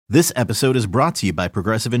This episode is brought to you by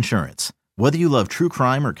Progressive Insurance. Whether you love true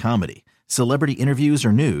crime or comedy, celebrity interviews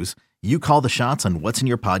or news, you call the shots on what's in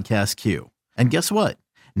your podcast queue. And guess what?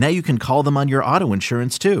 Now you can call them on your auto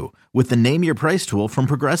insurance too with the Name Your Price tool from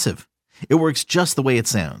Progressive. It works just the way it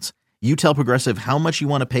sounds. You tell Progressive how much you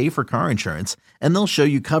want to pay for car insurance, and they'll show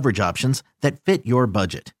you coverage options that fit your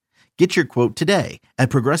budget. Get your quote today at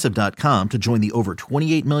Progressive.com to join the over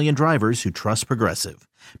 28 million drivers who trust Progressive.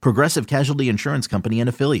 Progressive Casualty Insurance Company and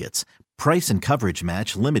Affiliates. Price and coverage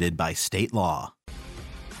match limited by state law.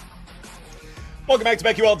 Welcome back to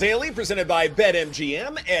BetQL Daily, presented by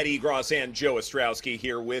BetMGM. Eddie Gross and Joe Ostrowski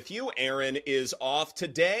here with you. Aaron is off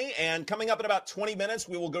today, and coming up in about 20 minutes,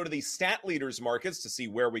 we will go to the stat leaders markets to see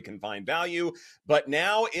where we can find value. But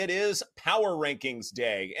now it is Power Rankings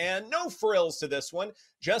Day, and no frills to this one,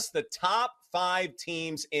 just the top 5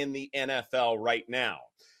 teams in the NFL right now.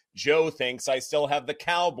 Joe thinks I still have the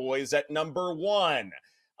Cowboys at number 1.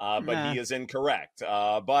 But he is incorrect.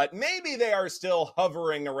 But maybe they are still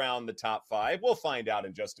hovering around the top 5. We'll find out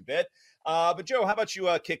in just a bit. But Joe, how about you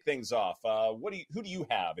kick things off? Who do you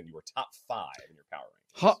have in your top 5 in your power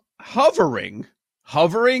rankings?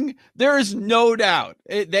 Hovering. There is no doubt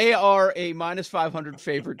they are a minus 500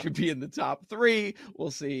 favorite to be in the top 3. We'll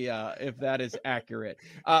see if that is accurate.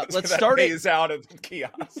 Let's start it out of the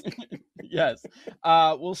kiosk. Yes.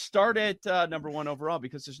 We'll start at number 1 overall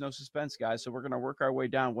because there's no suspense, guys. So we're going to work our way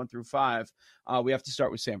down 1 through 5. We have to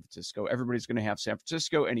start with San Francisco. Everybody's going to have San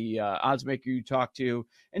Francisco. Any odds maker you talk to,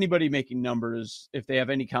 anybody making numbers, if they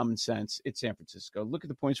have any common sense, it's San Francisco. Look at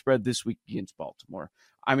the point spread this week against Baltimore.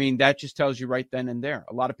 I mean, that just tells you right then and there.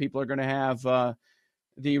 A lot of people are going to have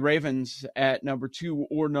the Ravens at number 2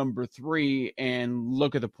 or number 3, and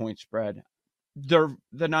look at the point spread. The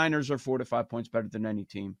Niners are 4 to 5 points better than any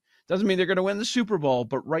team. Doesn't mean they're going to win the Super Bowl,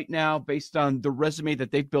 but right now, based on the resume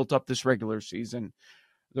that they've built up this regular season,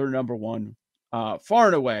 they're number 1 far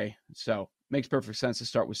and away. So makes perfect sense to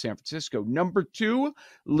start with San Francisco. Number 2,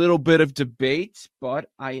 little bit of debate,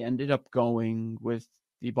 but I ended up going with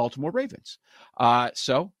the Baltimore Ravens.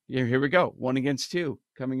 So here we go. 1 against 2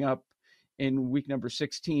 coming up in week number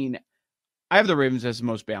 16. I have the Ravens as the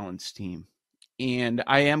most balanced team. And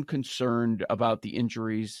I am concerned about the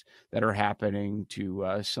injuries that are happening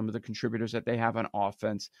to some of the contributors that they have on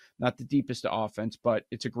offense. Not the deepest offense, but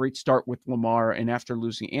it's a great start with Lamar. And after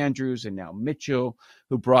losing Andrews and now Mitchell,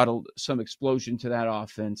 who brought some explosion to that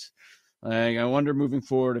offense, I wonder moving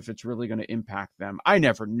forward if it's really going to impact them. I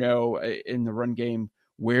never know in the run game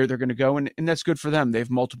where they're going to go, and that's good for them. They have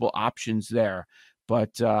multiple options there.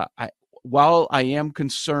 But while I am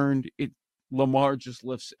concerned, Lamar just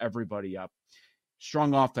lifts everybody up.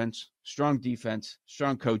 Strong offense, strong defense,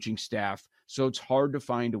 strong coaching staff. So it's hard to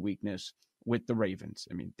find a weakness with the Ravens.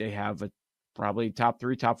 I mean, they have probably top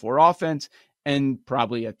 3, top 4 offense and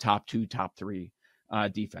probably a top 2, top 3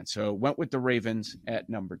 defense. So went with the Ravens at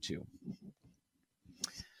number 2.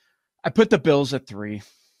 I put the Bills at 3.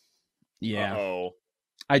 Yeah. Uh-oh.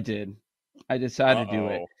 I did. I decided to do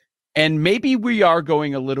it. And maybe we are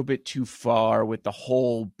going a little bit too far with the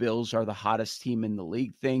whole Bills are the hottest team in the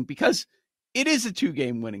league thing, because it is a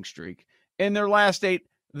 2-game winning streak. In their last 8,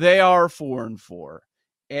 they are 4-4.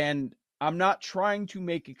 And I'm not trying to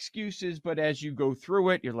make excuses, but as you go through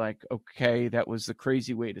it, you're like, okay, that was the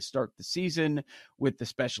crazy way to start the season with the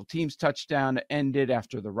special teams touchdown that ended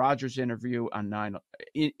after the Rodgers injury on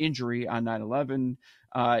 9/11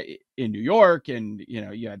 in New York. And,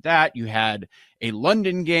 you had that. You had a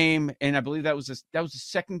London game, and I believe that was the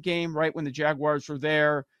second game, right, when the Jaguars were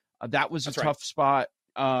there. That was a tough spot.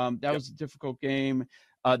 That was a difficult game.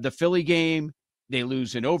 The Philly game, they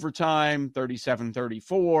lose in overtime,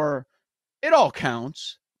 37-34. It all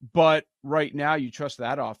counts, but right now you trust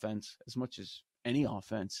that offense as much as any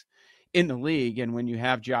offense in the league. And when you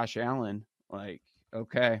have Josh Allen, like,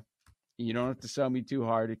 okay, you don't have to sell me too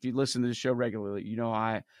hard. If you listen to the show regularly, you know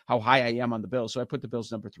how high I am on the Bills. So I put the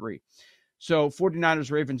Bills number 3. So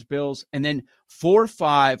 49ers, Ravens, Bills, and then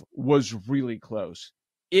 4-5 was really close.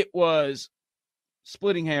 It was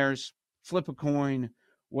splitting hairs, flip a coin,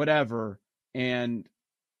 whatever. And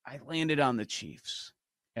I landed on the Chiefs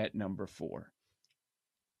at number 4.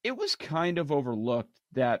 It was kind of overlooked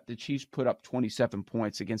that the Chiefs put up 27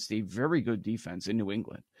 points against a very good defense in New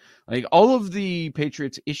England. Like, all of the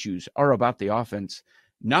Patriots' issues are about the offense,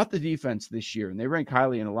 not the defense this year. And they rank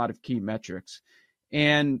highly in a lot of key metrics.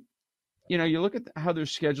 And, you look at how their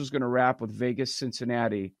schedule is going to wrap with Vegas,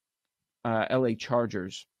 Cincinnati, LA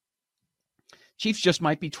Chargers. Chiefs just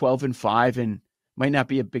might be 12-5 and might not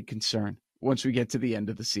be a big concern once we get to the end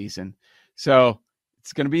of the season. So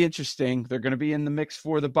It's going to be interesting. They're going to be in the mix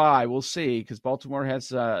for the bye. We'll see, because Baltimore has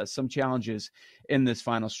some challenges in this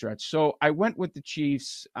final stretch. So I went with the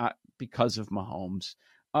Chiefs because of Mahomes.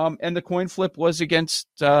 And the coin flip was against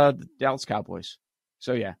the Dallas Cowboys.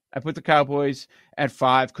 So, yeah, I put the Cowboys at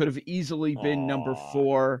 5. Could have easily been number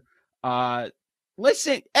 4.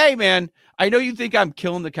 Listen, hey, man, I know you think I'm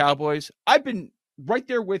killing the Cowboys. I've been right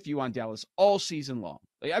there with you on Dallas all season long.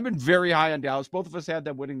 Like, I've been very high on Dallas. Both of us had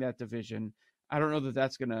them winning that division. I don't know that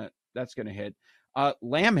that's gonna hit.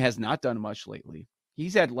 Lamb has not done much lately.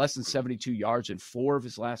 He's had less than 72 yards in 4 of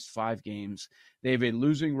his last 5 games. They have a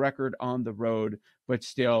losing record on the road, but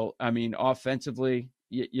still, I mean, offensively,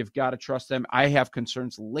 you've got to trust them. I have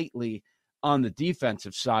concerns lately on the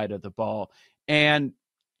defensive side of the ball, and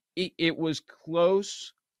it was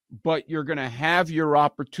close, but you're going to have your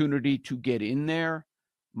opportunity to get in there.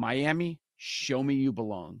 Miami, show me you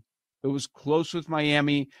belong. It was close with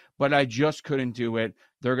Miami, but I just couldn't do it.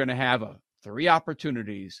 They're going to have 3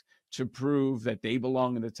 opportunities to prove that they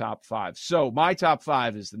belong in the top 5. So my top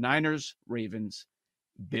 5 is the Niners, Ravens,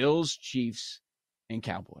 Bills, Chiefs, and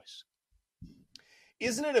Cowboys.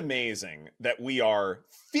 Isn't it amazing that we are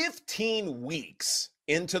 15 weeks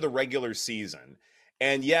into the regular season,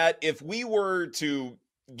 and yet if we were to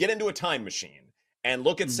get into a time machine and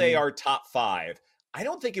look at, say, our top 5, I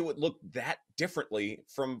don't think it would look that differently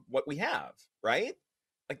from what we have, right?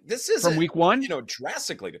 Like, this is from week 1,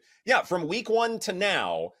 drastically. Yeah, from week 1 to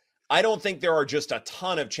now, I don't think there are just a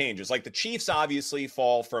ton of changes. Like, the Chiefs obviously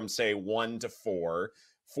fall from, say, 1 to 4.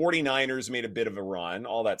 49ers made a bit of a run.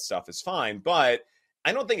 All that stuff is fine, but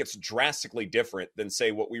I don't think it's drastically different than,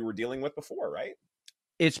 say, what we were dealing with before, right?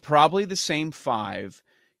 It's probably the same 5.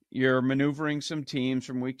 You're maneuvering some teams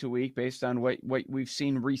from week to week based on what we've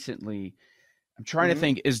seen recently. I'm trying to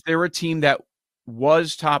think, is there a team that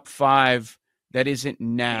was top 5 that isn't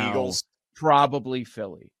now? Eagles. Probably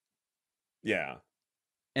Philly. Yeah.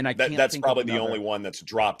 And that's probably the only one that's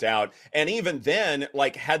dropped out. And even then,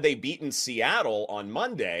 like, had they beaten Seattle on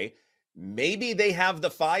Monday, maybe they have the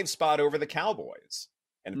 5 spot over the Cowboys.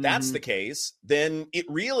 And if that's the case, then it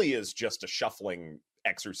really is just a shuffling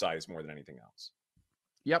exercise more than anything else.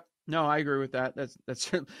 Yep. No, I agree with that.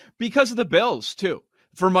 That's because of the Bills too.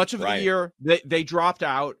 For much of the year, they dropped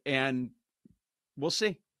out, and we'll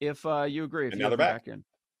see if you agree. If now they're back in.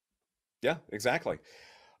 Yeah, exactly.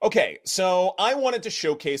 Okay, so I wanted to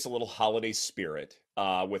showcase a little holiday spirit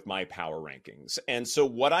with my power rankings. And so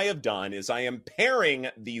what I have done is I am pairing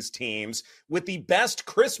these teams with the best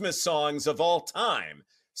Christmas songs of all time.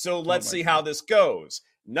 So let's see how this goes.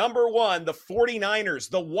 Number 1, the 49ers,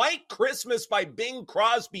 The White Christmas by Bing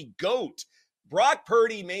Crosby, GOAT. Brock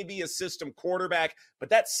Purdy may be a system quarterback, but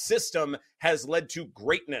that system has led to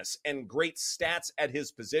greatness and great stats at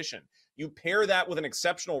his position. You pair that with an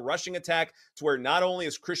exceptional rushing attack to where not only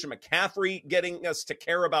is Christian McCaffrey getting us to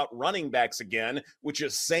care about running backs again, which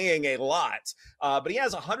is saying a lot, but he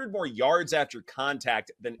has 100 more yards after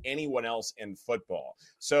contact than anyone else in football.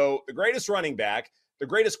 So the greatest running back, the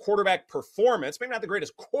greatest quarterback performance, maybe not the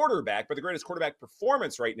greatest quarterback, but the greatest quarterback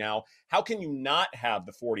performance right now. How can you not have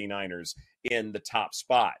the 49ers in the top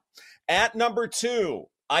spot? At number 2,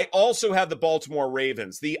 I also have the Baltimore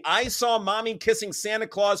Ravens. The I Saw Mommy Kissing Santa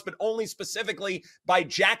Claus, but only specifically by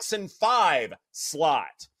Jackson 5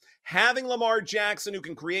 slot. Having Lamar Jackson, who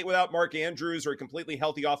can create without Mark Andrews or a completely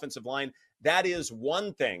healthy offensive line, that is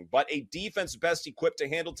one thing. But a defense best equipped to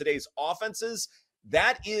handle today's offenses,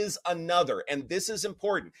 that is another. And this is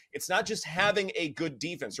important. It's not just having a good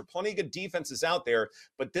defense. There are plenty of good defenses out there,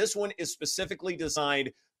 but this one is specifically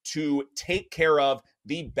designed to take care of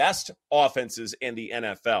the best offenses in the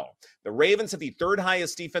NFL. The Ravens have the 3rd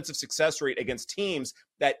highest defensive success rate against teams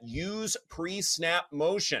that use pre-snap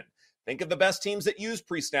motion. Think of the best teams that use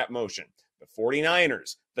pre-snap motion. The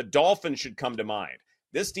 49ers, the Dolphins should come to mind.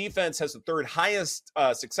 This defense has the 3rd highest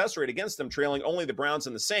success rate against them, trailing only the Browns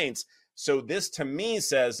and the Saints. So this, to me,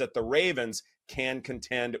 says that the Ravens can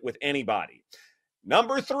contend with anybody.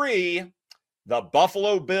 Number 3, the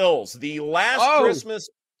Buffalo Bills, the Last Christmas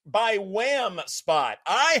by Wham spot.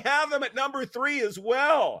 I have them at number 3 as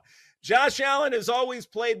well. Josh Allen has always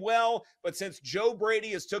played well, but since Joe Brady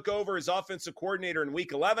has took over as offensive coordinator in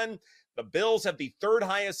week 11, the Bills have the 3rd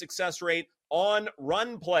highest success rate on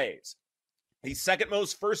run plays. The 2nd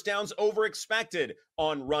most first downs over expected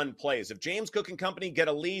on run plays. If James Cook and company get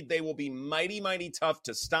a lead, they will be mighty, mighty tough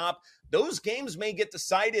to stop. Those games may get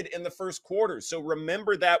decided in the first quarter. So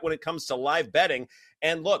remember that when it comes to live betting.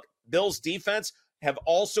 And look, Bills defense have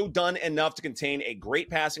also done enough to contain a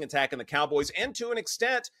great passing attack in the Cowboys and to an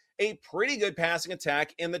extent, a pretty good passing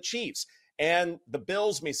attack in the Chiefs. and the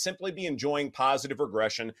Bills may simply be enjoying positive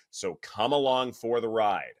regression, so come along for the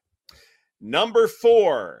ride. Number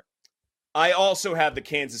 4, I also have the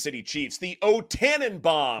Kansas City Chiefs, the O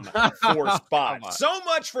Tannenbaum 4 spot. So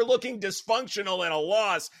much for looking dysfunctional in a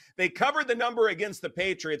loss. They covered the number against the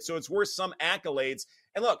Patriots, so it's worth some accolades.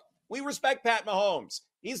 And look, we respect Pat Mahomes.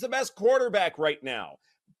 He's the best quarterback right now.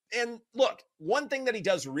 And look, one thing that he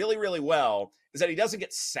does really, really well is that he doesn't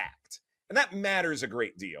get sacked. And that matters a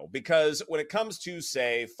great deal because when it comes to,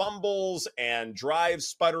 say, fumbles and drive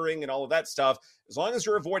sputtering and all of that stuff, as long as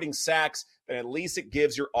you're avoiding sacks, then at least it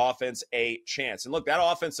gives your offense a chance. And look, that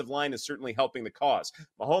offensive line is certainly helping the cause.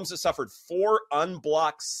 Mahomes has suffered 4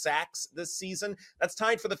 unblocked sacks this season. That's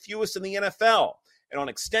tied for the fewest in the NFL. And on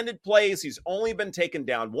extended plays, he's only been taken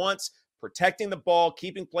down once. Protecting the ball,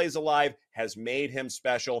 keeping plays alive has made him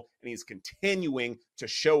special, and he's continuing to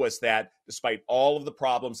show us that despite all of the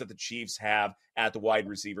problems that the Chiefs have at the wide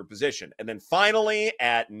receiver position. And then finally,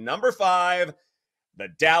 at number 5, the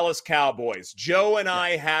Dallas Cowboys. Joe and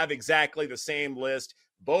I have exactly the same list.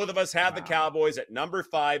 Both of us have the Cowboys at number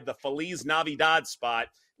 5, the Feliz Navidad spot.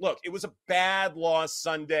 Look, it was a bad loss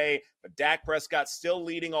Sunday, but Dak Prescott still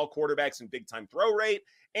leading all quarterbacks in big-time throw rate.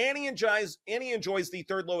 And he enjoys the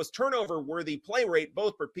third lowest turnover-worthy play rate,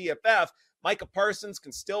 both for PFF. Micah Parsons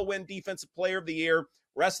can still win Defensive Player of the Year.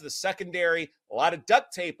 Rest of the secondary, a lot of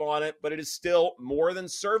duct tape on it, but it is still more than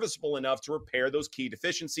serviceable enough to repair those key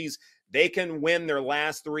deficiencies. They can win their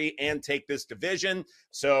last 3 and take this division.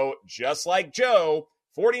 So just like Joe,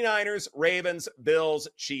 49ers, Ravens, Bills,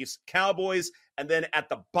 Chiefs, Cowboys. And then at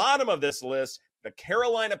the bottom of this list, the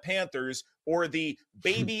Carolina Panthers, or the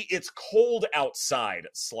baby it's cold outside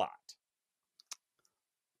slot.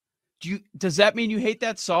 Does that mean you hate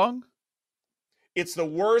that song? It's the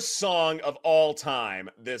worst song of all time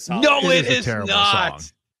this holiday. No, it is not.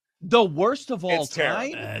 Song. The worst of all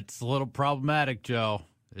time? It's a little problematic, Joe.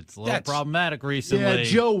 It's a little problematic recently. Yeah,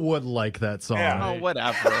 Joe would like that song. Yeah. Oh,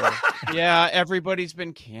 whatever. Yeah, everybody's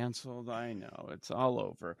been canceled. I know. It's all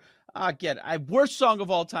over. Worst song of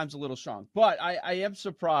all time is a little strong. But I am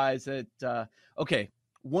surprised that,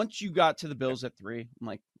 once you got to the Bills at 3, I'm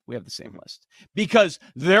like, we have the same list. Because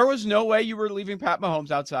there was no way you were leaving Pat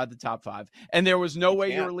Mahomes outside the top 5. And there was no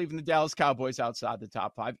way you were leaving the Dallas Cowboys outside the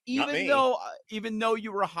top 5. Even though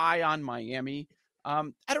you were high on Miami, I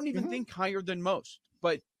don't even think higher than most.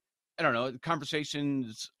 But I don't know, the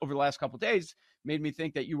conversations over the last couple of days made me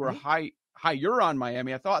think that you were higher on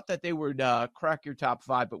Miami. I thought that they would crack your top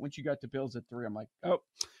 5, but once you got the Bills at 3, I'm like, oh,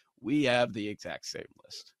 we have the exact same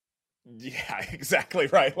list. Yeah, exactly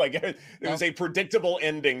right. Like it was a predictable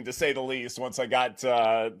ending, to say the least, once I got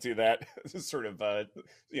to that sort of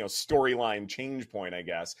storyline change point, I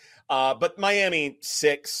guess. But Miami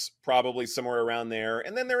 6, probably somewhere around there,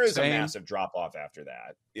 and then there is a massive drop off after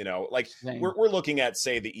that. We're looking at,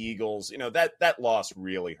 say, the Eagles. That loss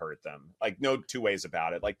really hurt them. Like, no two ways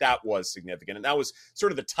about it. Like, that was significant, and that was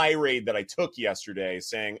sort of the tirade that I took yesterday,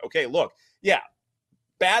 saying, okay, look, yeah.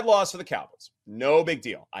 Bad loss for the Cowboys. No big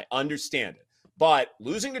deal. I understand it. But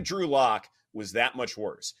losing to Drew Lock was that much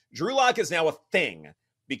worse. Drew Lock is now a thing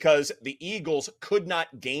because the Eagles could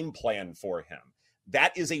not game plan for him.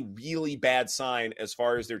 That is a really bad sign as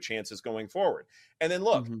far as their chances going forward. And then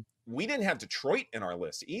look, we didn't have Detroit in our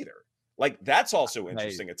list either. Like, that's also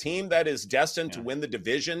interesting. A team that is destined to win the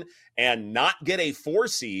division and not get a 4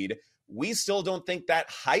 seed, we still don't think that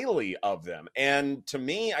highly of them. And to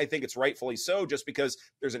me, I think it's rightfully so, just because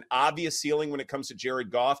there's an obvious ceiling when it comes to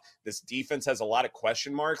Jared Goff. This defense has a lot of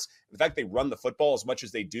question marks. In fact, they run the football as much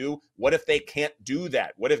as they do. What if they can't do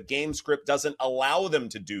that? What if game script doesn't allow them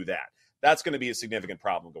to do that? That's going to be a significant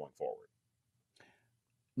problem going forward.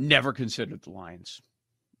 Never considered the Lions.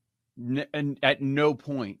 And at no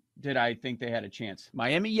point did I think they had a chance.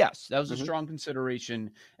 Miami, yes, that was a strong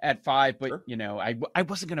consideration at 5, but I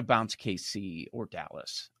wasn't going to bounce KC or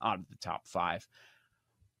Dallas out of the top 5.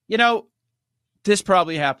 This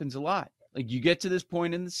probably happens a lot. Like, you get to this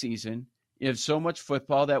point in the season, you have so much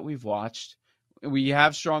football that we've watched, we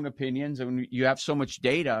have strong opinions, and you have so much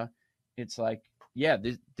data. It's like, yeah,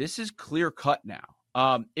 this is clear cut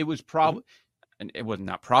now. It was probably. And it was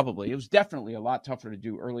not probably. It was definitely a lot tougher to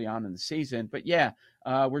do early on in the season. But, yeah,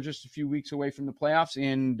 we're just a few weeks away from the playoffs,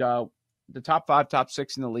 and the top 5, top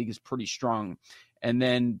 6 in the league is pretty strong. And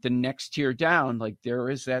then the next tier down, like, there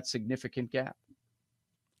is that significant gap.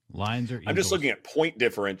 Lions or Eagles? I'm just looking at point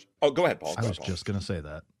difference. Oh, go ahead, Paul. I was just going to say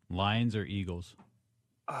that. Lions or Eagles?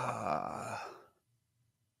 The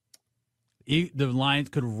Lions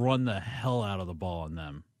could run the hell out of the ball on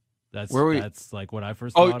them. That's like what I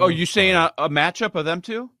first Oh, thought of. you saying a matchup of them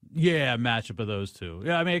two? Yeah, matchup of those two.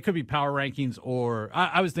 Yeah, I mean, it could be power rankings or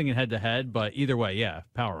I was thinking head-to-head, but either way, yeah,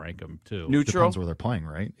 power rank them too. Neutral? Depends where they're playing,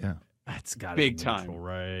 right? Yeah. That's got to Big be time. neutral,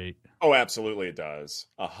 right? Oh, absolutely it does.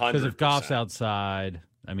 100%. Because if Goff's outside,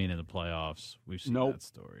 I mean, in the playoffs, we've seen Nope. that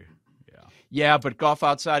story. Yeah. Yeah, but Goff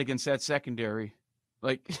outside against that secondary.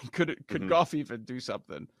 Like, could Goff even do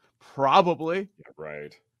something? Probably. Yeah,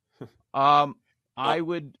 right. I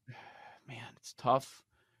would. Man, it's tough.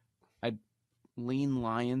 I'd lean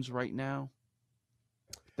Lions right now.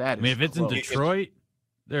 That is. I mean, if it's in close. Detroit,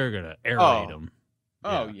 they're gonna aerate them.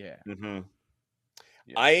 Oh yeah. Mm-hmm.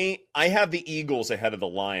 Yeah. I have the Eagles ahead of the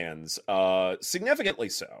Lions, significantly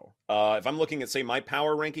so. If I'm looking at, say, my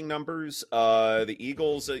power ranking numbers, the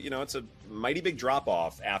Eagles, it's a mighty big drop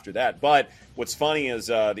off after that. But what's funny is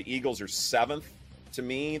the Eagles are 7th to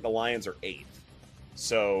me, the Lions are 8th.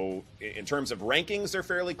 So in terms of rankings, they're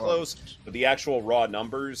fairly close, but the actual raw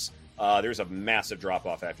numbers, there's a massive drop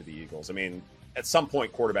off after the Eagles. I mean, at some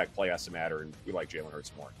point, quarterback play has to matter, and we like Jalen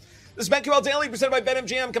Hurts more. This is BetQL Daily presented by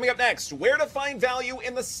BetMGM. Coming up next, where to find value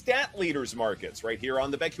in the stat leaders markets right here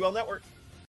on the BetQL Network.